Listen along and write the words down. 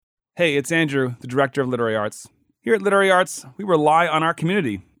Hey, it's Andrew, the Director of Literary Arts. Here at Literary Arts, we rely on our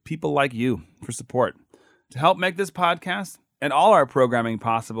community, people like you, for support. To help make this podcast and all our programming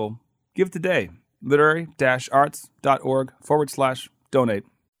possible, give today. literary-arts.org/donate.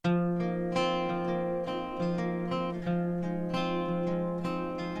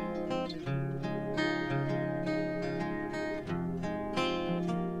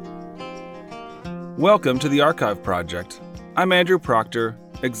 Welcome to the Archive Project. I'm Andrew Proctor,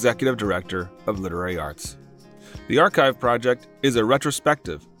 Executive Director of Literary Arts. The Archive Project is a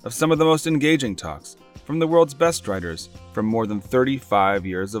retrospective of some of the most engaging talks from the world's best writers from more than 35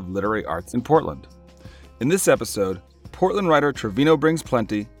 years of literary arts in Portland. In this episode, Portland writer Trevino Brings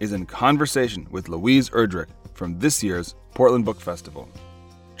Plenty is in conversation with Louise Erdrich from this year's Portland Book Festival.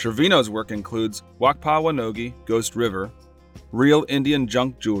 Trevino's work includes Wakpá Wanáǧi, Ghost River, Real Indian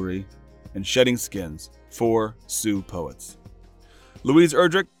Junk Jewelry, and Shedding Skins, 4 Sioux Poets. Louise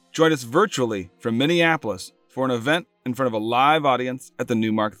Erdrich joined us virtually from Minneapolis for an event in front of a live audience at the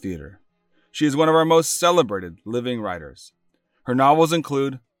Newmark Theater. She is one of our most celebrated living writers. Her novels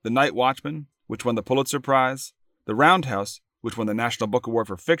include The Night Watchman, which won the Pulitzer Prize, The Roundhouse, which won the National Book Award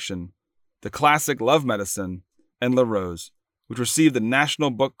for Fiction, the classic Love Medicine, and LaRose, which received the National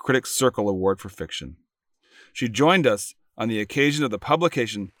Book Critics Circle Award for Fiction. She joined us on the occasion of the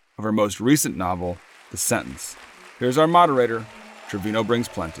publication of her most recent novel, The Sentence. Here's our moderator, Trevino Brings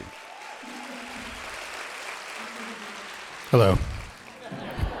Plenty. Hello.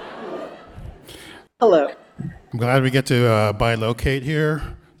 Hello. I'm glad we get to bilocate here.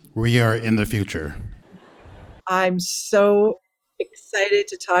 We are in the future. I'm so excited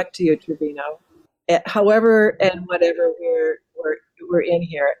to talk to you, Trevino. However and whatever we're in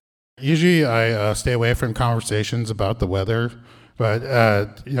here. Usually I stay away from conversations about the weather, but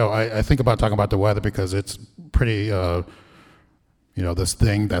I think about talking about the weather because it's pretty, this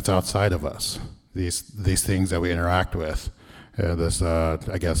thing that's outside of us. These things that we interact with. This, I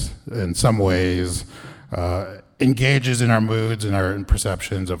guess, in some ways, engages in our moods and our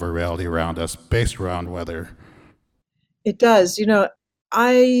perceptions of our reality around us, based around weather. It does.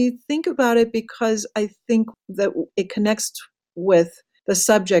 I think about it because I think that it connects with the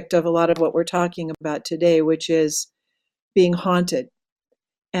subject of a lot of what we're talking about today, which is being haunted.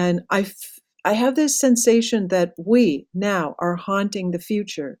 And I have this sensation that we now are haunting the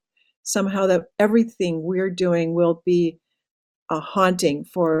future. Somehow that everything we're doing will be a haunting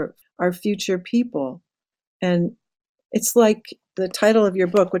for our future people. And it's like the title of your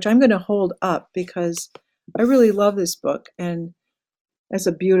book, which I'm going to hold up because I really love this book and it's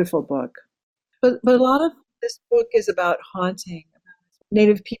a beautiful book. But a lot of this book is about haunting.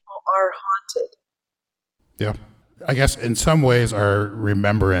 Native people are haunted. Yeah. I guess in some ways our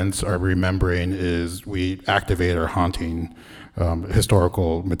remembering is we activate our haunting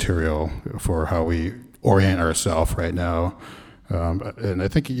historical material for how we orient ourselves right now. And I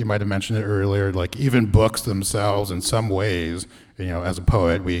think you might have mentioned it earlier, like even books themselves in some ways, as a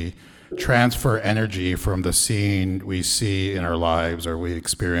poet, we transfer energy from the scene we see in our lives or we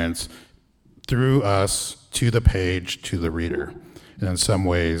experience through us to the page, to the reader. And in some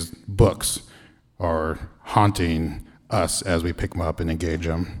ways, books are haunting us as we pick them up and engage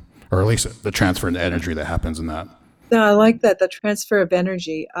them, or at least the transfer and the energy that happens in that. No, I like that, the transfer of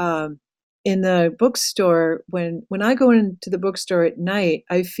energy. In the bookstore, when I go into the bookstore at night,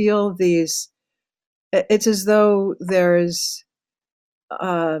 I feel it's as though there's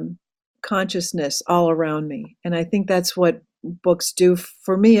consciousness all around me. And I think that's what books do,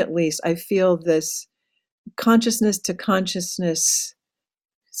 for me at least. I feel this consciousness to consciousness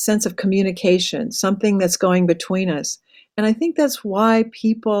sense of communication, something that's going between us. And I think that's why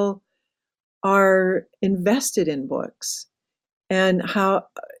people are invested in books and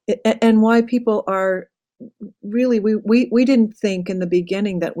why people are really, we didn't think in the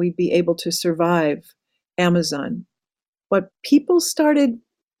beginning that we'd be able to survive Amazon, but people started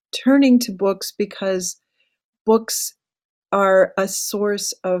turning to books because books are a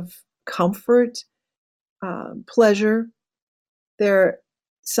source of comfort, pleasure. They're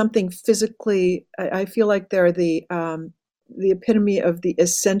something physically, I feel like they're the epitome of the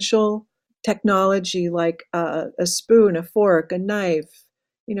essential technology, like a spoon, a fork, a knife,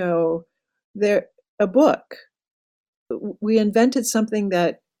 they're a book. We invented something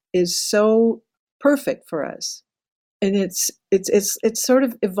that is so perfect for us. And it's sort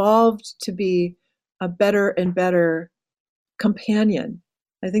of evolved to be a better and better companion.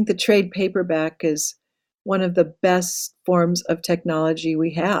 I think the trade paperback is one of the best forms of technology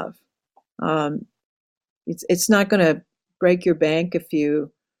we have. It's not going to break your bank if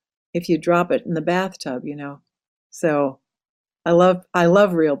you drop it in the bathtub, So I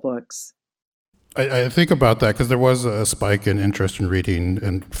love real books. I think about that because there was a spike in interest in reading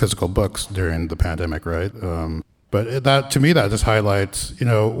and physical books during the pandemic, right? But that, to me, that just highlights,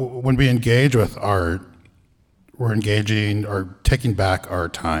 when we engage with art, we're engaging or taking back our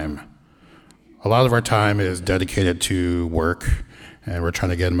time. A lot of our time is dedicated to work, and we're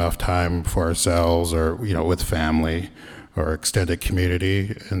trying to get enough time for ourselves or, with family or extended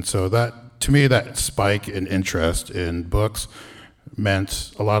community. And so that, to me, that spike in interest in books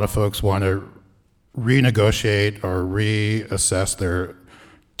meant a lot of folks want to renegotiate or reassess their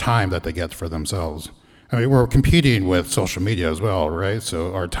time that they get for themselves. I mean, we're competing with social media as well, right?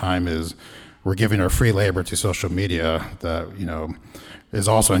 So our time we're giving our free labor to social media that, is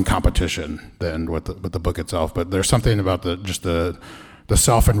also in competition then with the book itself. But there's something about the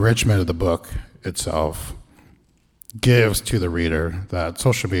self-enrichment of the book itself gives to the reader that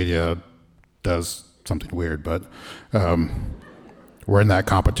social media does something weird, but we're in that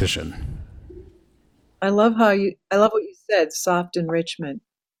competition. I love what you said, soft enrichment.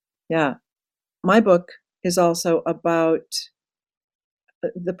 Yeah. My book is also about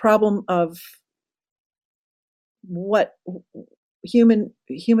the problem of what human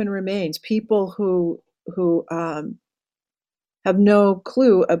remains, people who have no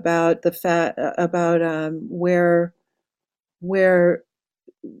clue about where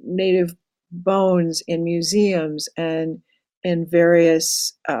native bones in museums and in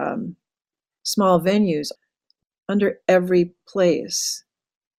various small venues, under every place.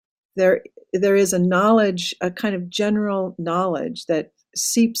 There is a knowledge, a kind of general knowledge that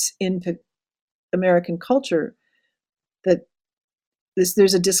seeps into American culture that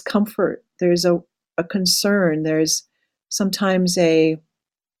there's a discomfort, there's a concern, there's sometimes a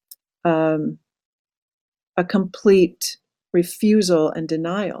complete refusal and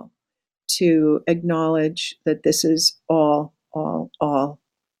denial to acknowledge that this is all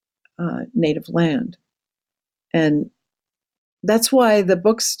native land. And that's why the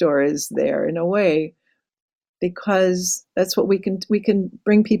bookstore is there in a way, because that's what we can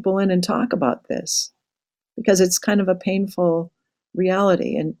bring people in and talk about this, because it's kind of a painful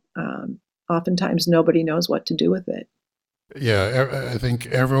reality, and oftentimes nobody knows what to do with it. Yeah, I think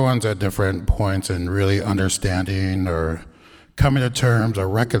everyone's at different points in really understanding or coming to terms or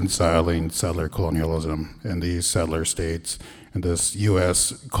reconciling settler colonialism in these settler states and this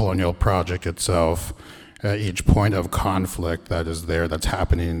U.S. colonial project itself. At each point of conflict that is there, that's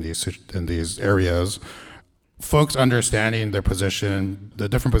happening in these areas, folks understanding their position, the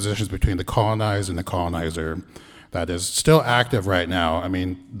different positions between the colonized and the colonizer, that is still active right now. I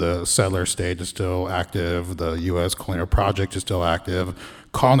mean, the settler state is still active, the U.S. colonial project is still active,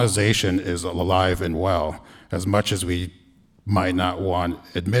 colonization is alive and well, as much as we might not want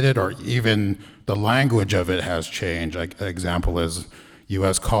admitted, or even the language of it has changed. Like, an example is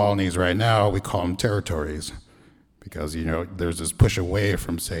U.S. colonies right now, we call them territories, because there's this push away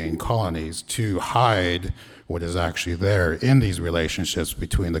from saying colonies to hide what is actually there in these relationships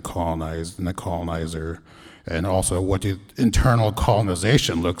between the colonized and the colonizer, and also what the internal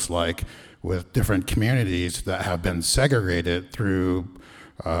colonization looks like with different communities that have been segregated through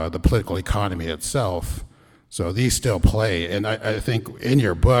the political economy itself. So these still play, and I think in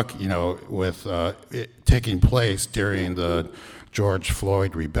your book, with it taking place during the George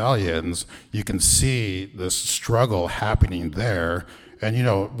Floyd rebellions, you can see this struggle happening there. And,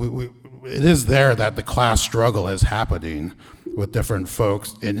 it is there that the class struggle is happening with different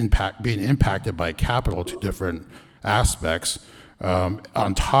folks being impacted by capital to different aspects,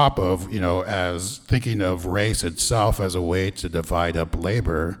 on top of, as thinking of race itself as a way to divide up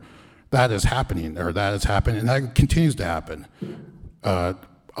labor. That is happening, and that continues to happen. A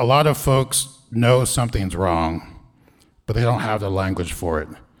lot of folks know something's wrong, but they don't have the language for it.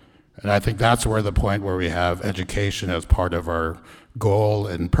 And I think that's where the point where we have education as part of our goal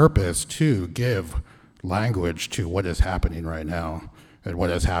and purpose to give language to what is happening right now, and what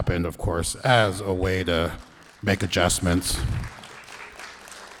has happened, of course, as a way to make adjustments.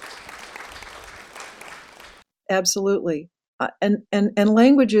 Absolutely. And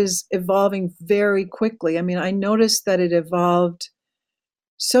language is evolving very quickly. I mean, I noticed that it evolved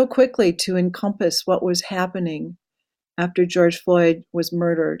so quickly to encompass what was happening after George Floyd was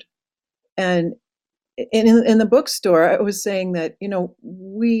murdered. And in the bookstore, I was saying that,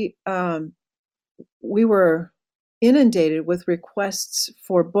 we were inundated with requests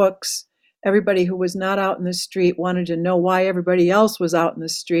for books. Everybody who was not out in the street wanted to know why everybody else was out in the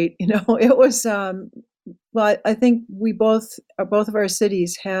street. It was, well, I think both of our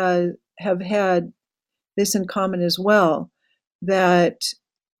cities have had this in common as well, that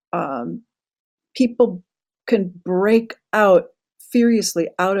people can break out furiously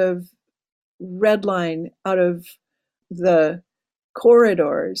out of red line, out of the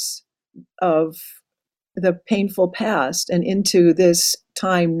corridors of the painful past and into this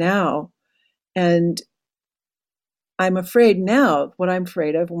time now. And I'm afraid now, what I'm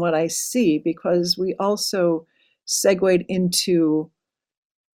afraid of and what I see, because we also segued into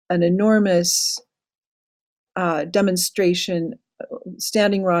an enormous demonstration,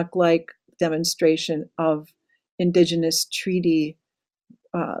 Standing Rock-like demonstration of indigenous treaty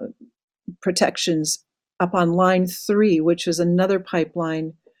protections up on Line 3, which is another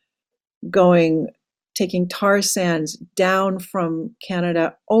pipeline taking tar sands down from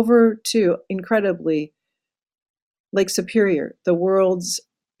Canada over to, incredibly, Lake Superior, the world's,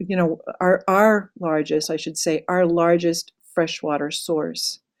 our largest, I should say, our largest freshwater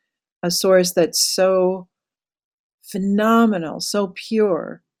source, a source that's so phenomenal, so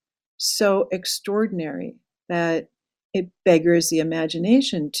pure, so extraordinary that it beggars the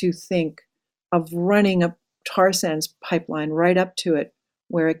imagination to think of running a tar sands pipeline right up to it,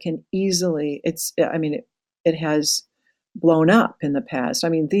 where it can easily, it has blown up in the past. I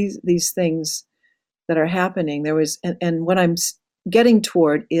mean, these things that are happening, there was, and what I'm getting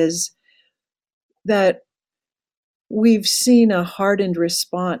toward is that we've seen a hardened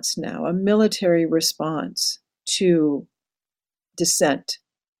response now, a military response to dissent.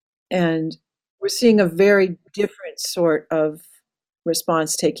 And we're seeing a very different sort of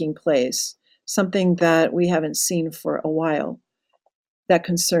response taking place, something that we haven't seen for a while, that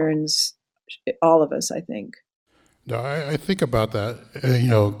concerns all of us, I think. No, I think about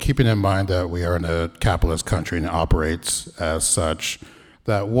that, keeping in mind that we are in a capitalist country and it operates as such,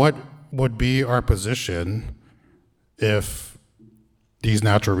 that what would be our position if these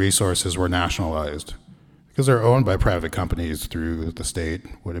natural resources were nationalized? Because they're owned by private companies through the state,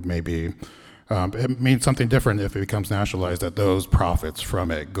 what it may be. It means something different if it becomes nationalized, that those profits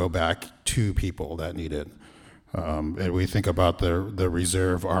from it go back to people that need it. And we think about the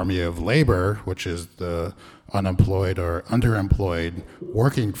reserve army of labor, which is the unemployed or underemployed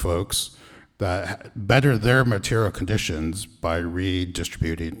working folks that better their material conditions by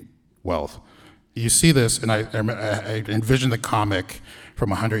redistributing wealth. You see this, and I envision the comic from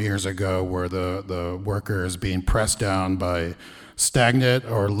 100 years ago where the worker is being pressed down by stagnant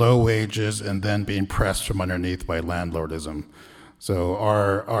or low wages and then being pressed from underneath by landlordism. So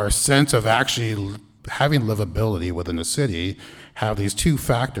our sense of actually having livability within a city have these two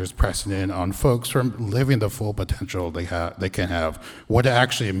factors pressing in on folks from living the full potential they can have, what it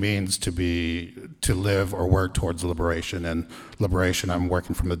actually means to live or work towards liberation. And liberation, I'm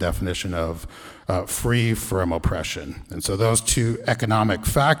working from the definition of free from oppression. And so those two economic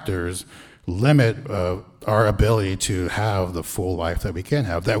factors limit our ability to have the full life that we can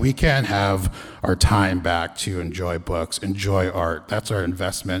have our time back to enjoy books, enjoy art. That's our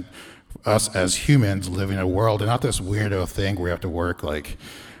investment, us as humans living in a world, and not this weirdo thing where we have to work like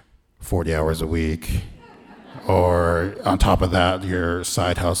 40 hours a week, or on top of that, your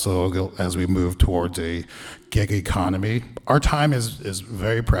side hustle as we move towards a gig economy. Our time is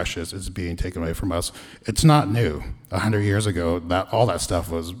very precious. It's being taken away from us. It's not new. 100 years ago, all that stuff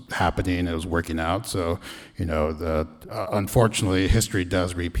was happening. It was working out. So, unfortunately, history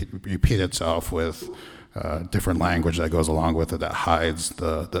does repeat itself with different language that goes along with it that hides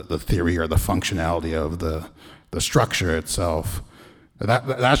the theory or the functionality of the structure itself.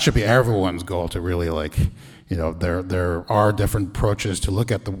 That should be everyone's goal, to really there are different approaches to look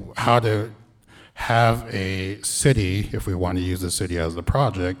at how to have a city, if we want to use the city as the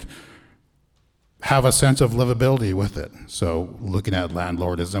project, have a sense of livability with it. So looking at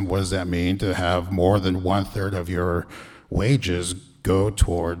landlordism, what does that mean to have more than 1/3 of your wages go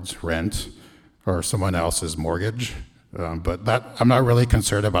towards rent or someone else's mortgage? But I'm not really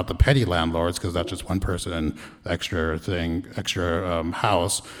concerned about the petty landlords, because that's just one person, extra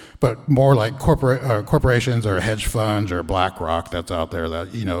house, but more like corporations or hedge funds or BlackRock that's out there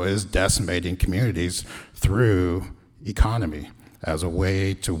that is decimating communities through economy as a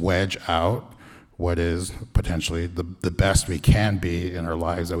way to wedge out what is potentially the best we can be in our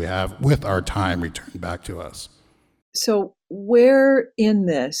lives that we have, with our time returned back to us. So where in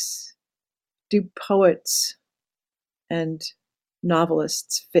this do poets and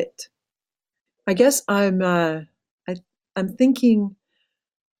novelists fit? I guess I'm thinking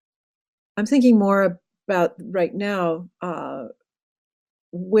more about right now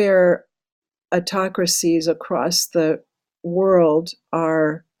where autocracies across the world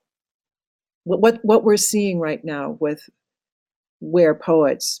are, what we're seeing right now with where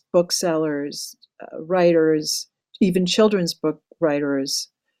poets, booksellers, writers, even children's book writers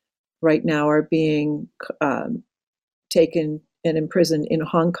right now are being taken and imprisoned in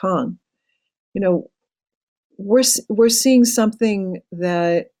Hong Kong. We're seeing something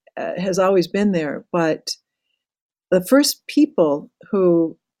that has always been there, but the first people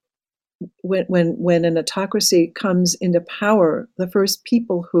who, when an autocracy comes into power, the first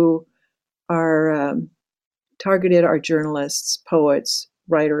people who are targeted are journalists, poets,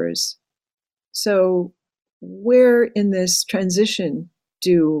 writers. So where in this transition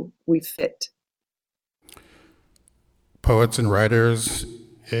do we fit? Poets and writers,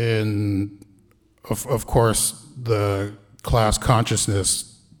 of course, the class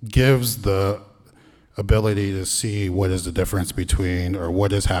consciousness gives the ability to see what is the difference between, or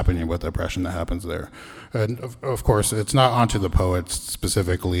what is happening with the oppression that happens there. And of course, it's not onto the poets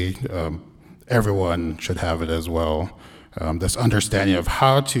specifically. Everyone should have it as well. This understanding of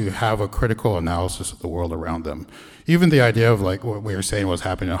how to have a critical analysis of the world around them. Even the idea of like what we were saying was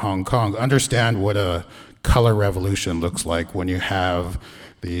happening in Hong Kong, understand what a color revolution looks like when you have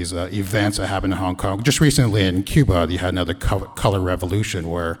these events that happen in Hong Kong. Just recently in Cuba, you had another color revolution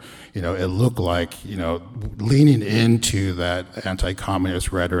where, it looked like, leaning into that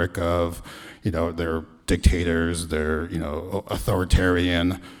anti-communist rhetoric of, they're dictators, they're,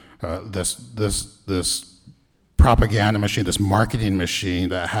 authoritarian, this propaganda machine, this marketing machine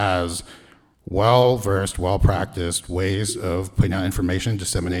that has well-versed, well-practiced ways of putting out information,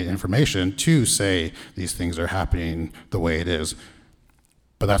 disseminating information to say these things are happening the way it is.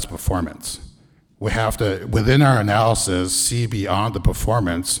 But that's performance. We have to, within our analysis, see beyond the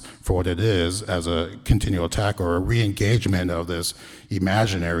performance for what it is as a continual attack or a re-engagement of this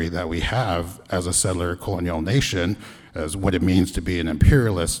imaginary that we have as a settler colonial nation, as what it means to be an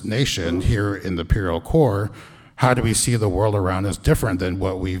imperialist nation here in the imperial core. How do we see the world around us different than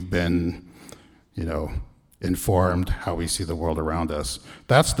what we've been, informed, how we see the world around us?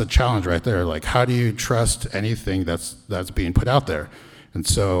 That's the challenge right there. Like, how do you trust anything that's being put out there? And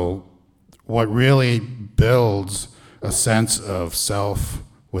so what really builds a sense of self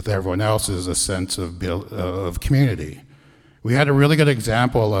with everyone else is a sense of community. We had a really good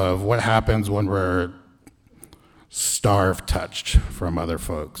example of what happens when we're starved touched from other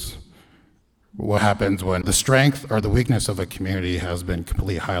folks. What happens when the strength or the weakness of a community has been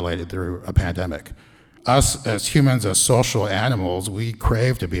completely highlighted through a pandemic. Us as humans, as social animals, we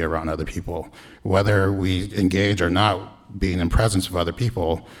crave to be around other people. Whether we engage or not, being in presence of other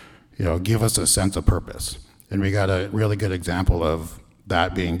people, give us a sense of purpose. And we got a really good example of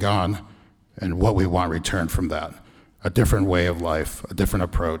that being gone and what we want returned from that. A different way of life, a different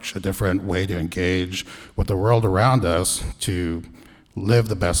approach, a different way to engage with the world around us to live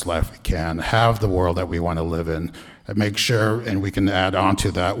the best life we can, have the world that we want to live in, and make sure, and we can add on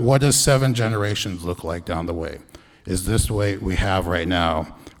to that, what does 7 generations look like down the way? Is this the way we have right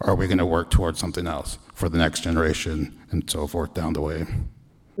now, or are we going to work towards something else for the next generation and so forth down the way?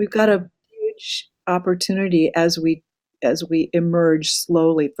 We've got a huge opportunity as we emerge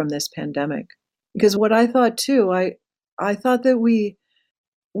slowly from this pandemic. Because what I thought too, I thought that we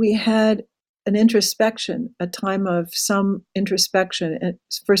had an introspection, a time of some introspection. And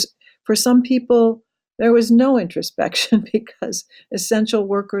for some people, there was no introspection because essential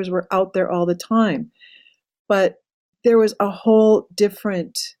workers were out there all the time. But there was a whole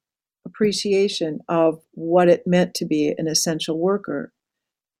different appreciation of what it meant to be an essential worker.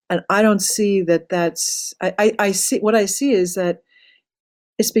 And I don't see I see, what I see is that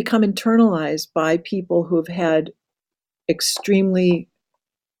it's become internalized by people who've had extremely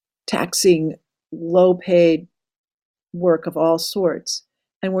taxing, low-paid work of all sorts.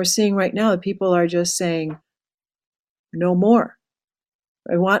 And we're seeing right now that people are just saying, no more.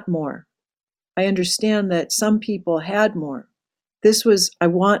 I want more. I understand that some people had more. This was, I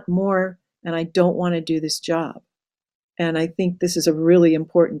want more, and I don't want to do this job. And I think this is a really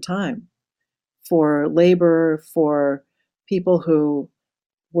important time for labor, for people who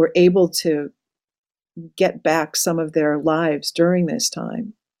were able to get back some of their lives during this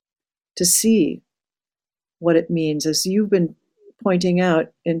time, to see what it means, as you've been pointing out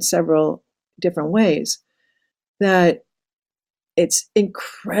in several different ways, that it's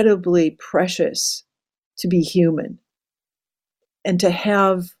incredibly precious to be human and to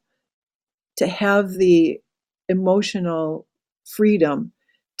have the emotional freedom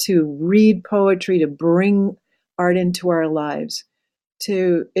to read poetry, to bring art into our lives.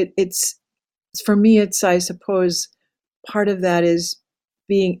 It's for me, it's, I suppose, part of that is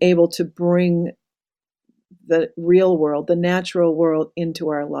being able to bring the real world, the natural world, into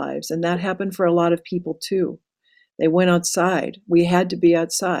our lives. And that happened for a lot of people too. They went outside. We had to be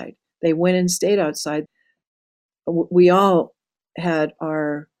outside. They went and stayed outside. We all had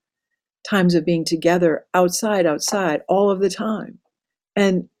our times of being together outside, all of the time.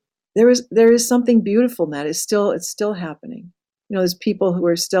 And there is something beautiful in that. It's still happening. There's people who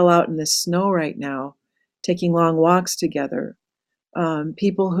are still out in the snow right now, taking long walks together.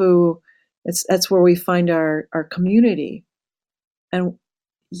 People who, that's where we find our community. And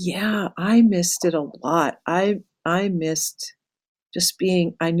yeah, I missed it a lot. I missed just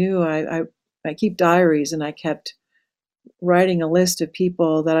being, I keep diaries, and I kept writing a list of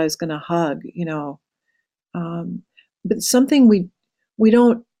people that I was going to hug, but something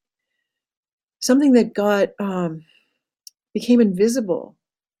something that became invisible.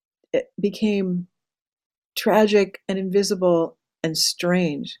 It became tragic and invisible and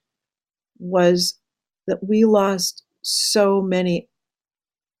strange, was that we lost so many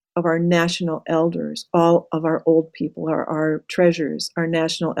of our national elders, all of our old people, our treasures, our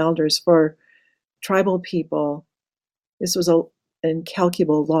national elders. For tribal people, this was an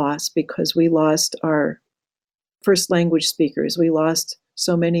incalculable loss, because we lost our first language speakers. We lost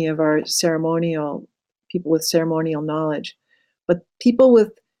so many of our people with ceremonial knowledge. But people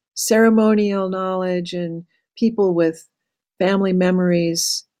with ceremonial knowledge and people with family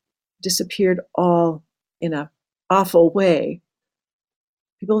memories disappeared all in an awful way.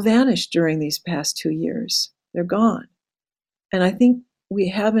 People vanished during these past 2 years. They're gone. And I think we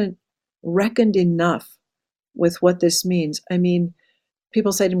haven't reckoned enough with what this means. I mean,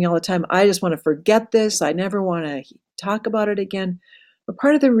 people say to me all the time, I just want to forget this. I never want to talk about it again. But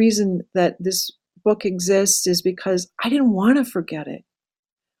part of the reason that this book exists is because I didn't want to forget it.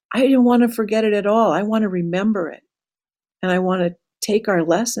 I didn't want to forget it at all. I want to remember it. And I want to take our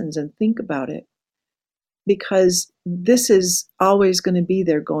lessons and think about it, because this is always going to be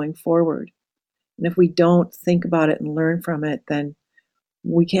there going forward. And if we don't think about it and learn from it, then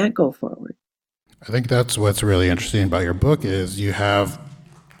we can't go forward. I think that's what's really interesting about your book is you have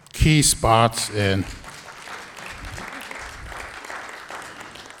key spots in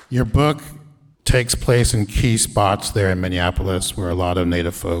your book takes place in key spots there in Minneapolis where a lot of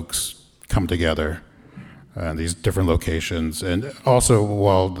Native folks come together. These different locations, and also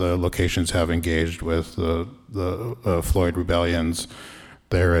while the locations have engaged with the Floyd rebellions,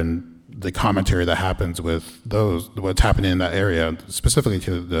 there and the commentary that happens with what's happening in that area, specifically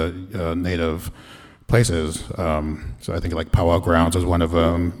to the Native places. So I think like Powwow Grounds is one of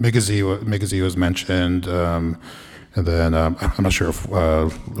them. Migizi was mentioned, and then I'm not sure if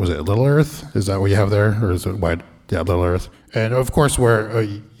was it Little Earth? Is that what you have there, or is it White? Yeah, Little Earth. And of course, where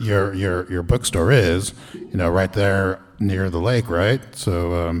your bookstore is, right there near the lake, right?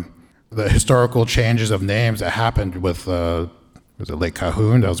 So the historical changes of names that happened with was it Lake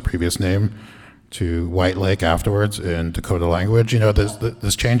Calhoun? That was the previous name, to White Lake afterwards in Dakota language.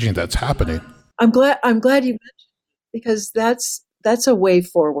 This changing that's happening. I'm glad you mentioned it, because that's a way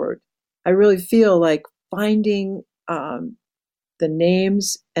forward. I really feel like finding the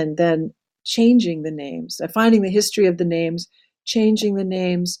names and then changing the names, finding the history of the names, changing the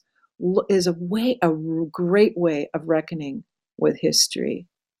names is a great way of reckoning with history,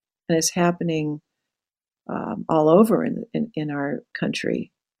 and it's happening all over in our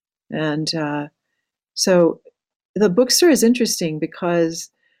country. And so the bookstore is interesting because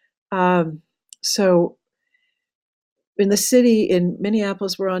so in the city in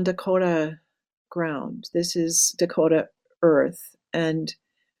Minneapolis, we're on Dakota ground. This is Dakota earth, and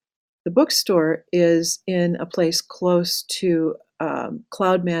the bookstore is in a place close to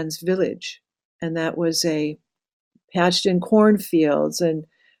Cloudman's village, and that was a patched in cornfields, and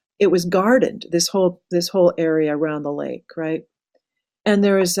it was gardened. This whole area around the lake, right? And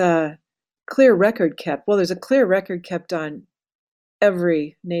there is a clear record kept. Well, there's a clear record kept on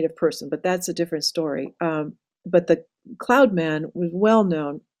every Native person, but that's a different story. But the Cloudman was well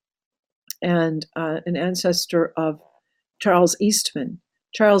known and an ancestor of Charles Eastman.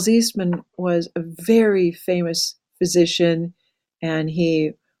 Charles Eastman was a very famous physician, and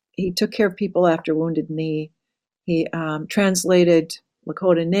he took care of people after Wounded Knee. He translated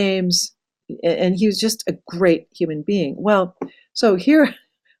Lakota names, and he was just a great human being. Well, so here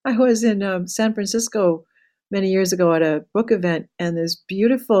I was in San Francisco many years ago at a book event, and this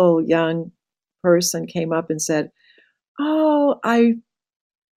beautiful young person came up and said, "Oh, I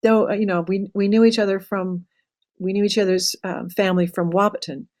don't, we knew each other we knew each other's family from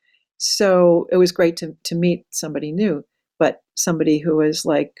Wahpeton. So it was great to meet somebody new, but somebody who was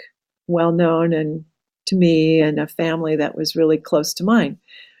like well-known and to me, and a family that was really close to mine,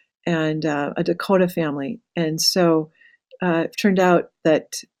 and a Dakota family." And so it turned out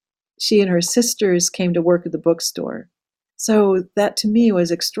that she and her sisters came to work at the bookstore. So that to me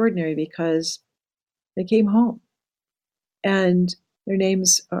was extraordinary, because they came home, and their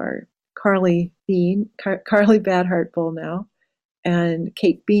names are Carly Badhart Bull now, and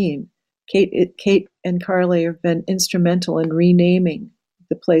Kate Bean. Kate and Carly have been instrumental in renaming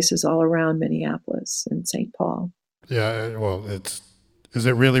the places all around Minneapolis and St. Paul. Yeah, well, is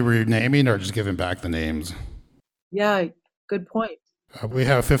it really renaming or just giving back the names? Yeah, good point. We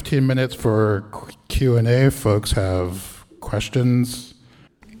have 15 minutes for Q&A. Folks have questions.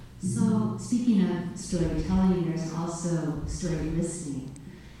 So, speaking of storytelling, there's also story listening.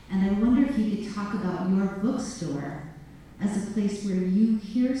 And I wonder if you could talk about your bookstore as a place where you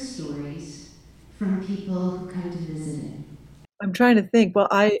hear stories from people who come to visit it. I'm trying to think. Well,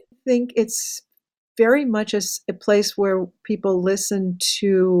 I think it's very much a place where people listen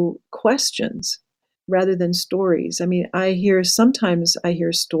to questions rather than stories. I mean, sometimes I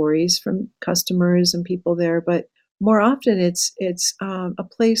hear stories from customers and people there, but more often it's a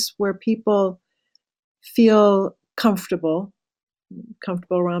place where people feel comfortable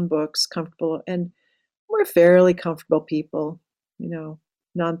around books, and we're fairly comfortable people,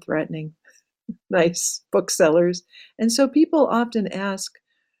 non-threatening, nice booksellers. And so people often ask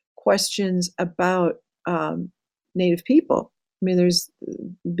questions about Native people. I mean,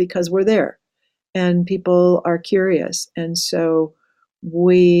 because we're there and people are curious. And so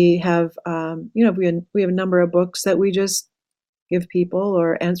we have, we have a number of books that we just give people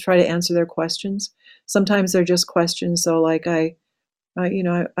and try to answer their questions. Sometimes they're just questions. So like we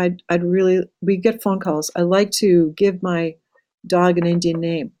get phone calls. I like to give my dog an Indian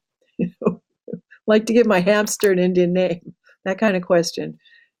name, like to give my hamster an Indian name, that kind of question.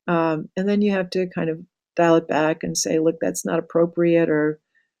 And then you have to kind of dial it back and say, look, that's not appropriate, or,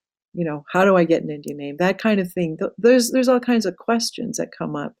 how do I get an Indian name? That kind of thing. There's all kinds of questions that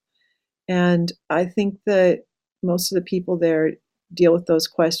come up. And I think that most of the people there deal with those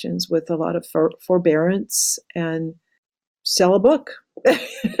questions with a lot of forbearance and sell a book.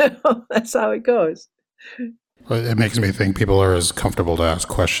 That's how it goes. Well, it makes me think people are as comfortable to ask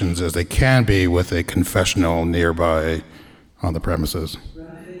questions as they can be with a confessional nearby on the premises.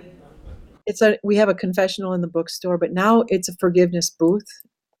 We have a confessional in the bookstore, but now it's a forgiveness booth,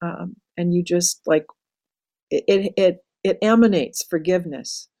 and you just it emanates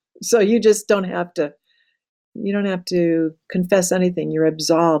forgiveness. So you just don't have to confess anything. You're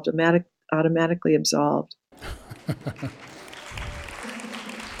absolved, automatically absolved.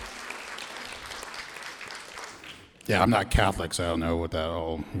 Yeah, I'm not Catholic, so I don't know what that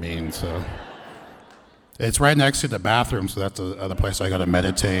all means. So it's right next to the bathroom, so that's the other place I got to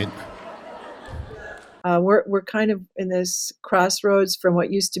meditate. We're kind of in this crossroads from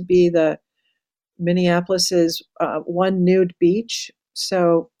what used to be the Minneapolis's one nude beach.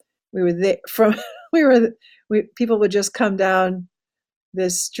 So we were there people would just come down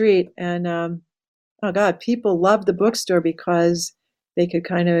this street, and oh God, people loved the bookstore because they could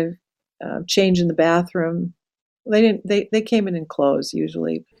kind of change in the bathroom. They came in clothes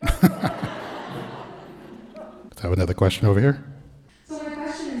usually. Have another question over here. So my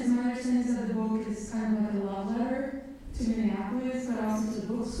question is, my understanding is that the book is kind of like a love letter to Minneapolis, but also to the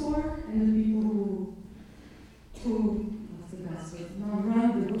bookstore and the people who what's the best word? Not run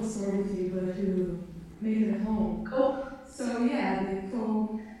the bookstore with you, but who make it a home. Cool. So yeah, the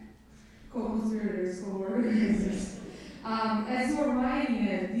co-conspirators, co-organizers. As you were writing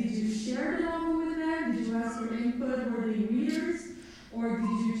it, did you share the novel with them? Did you ask for input? Were they readers? Or did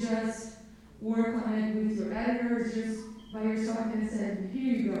you just work on it with your editors, just by yourself, and said,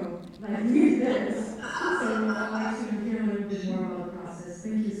 here you go, like read this? So I'd like to hear a little bit more about the process.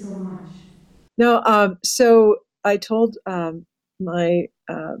 Thank you so much. No, so I told my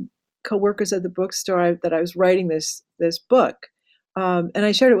co-workers at the bookstore that I was writing this book, and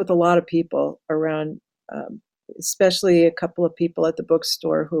I shared it with a lot of people around, especially a couple of people at the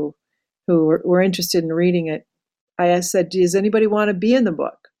bookstore who were interested in reading it. I said, does anybody want to be in the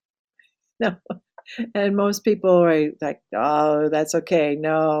book? No. And most people are like, oh, that's okay,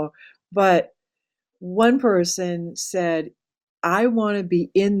 no. But one person said, I want to be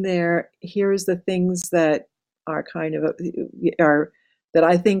in there. Here's the things that are that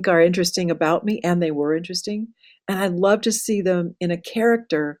I think are interesting about me, and they were interesting. And I'd love to see them in a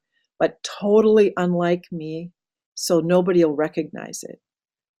character, but totally unlike me, so nobody will recognize it.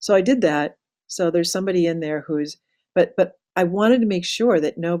 So I did that. So there's somebody in there but I wanted to make sure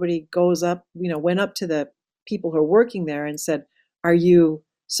that nobody went up to the people who are working there and said, are you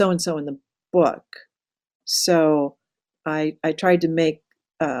so-and-so in the book? So I tried to make,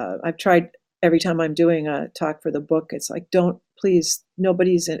 I've tried every time I'm doing a talk for the book, it's like, please,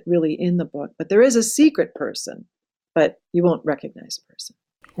 nobody's really in the book, but there is a secret person, but you won't recognize the person.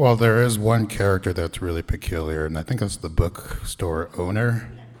 Well, there is one character that's really peculiar, and I think it's the bookstore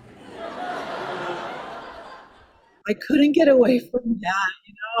owner. I couldn't get away from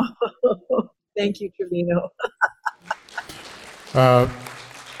that, Thank you, Trevino.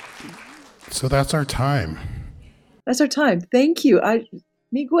 So that's our time. That's our time. Thank you.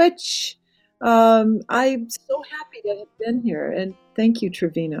 Miigwech. I'm so happy to have been here, and thank you,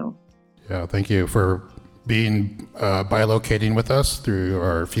 Trevino. Yeah, thank you for being bilocating with us through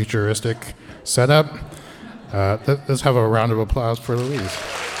our futuristic setup. Let's have a round of applause for Louise.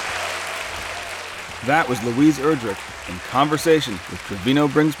 That was Louise Erdrich in conversation with Trevino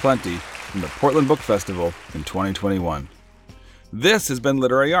Brings Plenty from the Portland Book Festival in 2021. This has been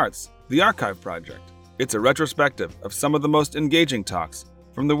Literary Arts, the Archive Project. It's a retrospective of some of the most engaging talks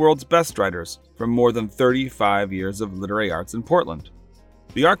from the world's best writers from more than 35 years of literary arts in Portland.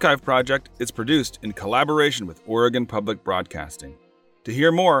 The Archive Project is produced in collaboration with Oregon Public Broadcasting. To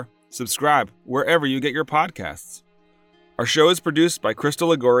hear more, subscribe wherever you get your podcasts. Our show is produced by Crystal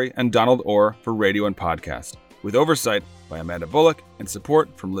Ligori and Donald Orr for radio and podcast, with oversight by Amanda Bullock and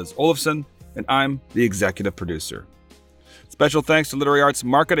support from Liz Olafson, and I'm the executive producer. Special thanks to Literary Arts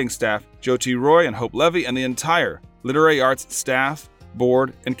marketing staff Joe T. Roy and Hope Levy and the entire Literary Arts staff,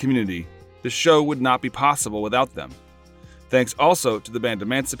 board, and community. The show would not be possible without them. Thanks also to the band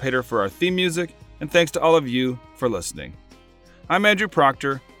Emancipator for our theme music, and thanks to all of you for listening. I'm Andrew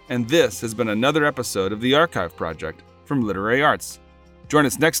Proctor, and this has been another episode of the Archive Project from Literary Arts. Join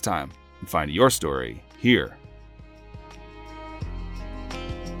us next time and find your story here.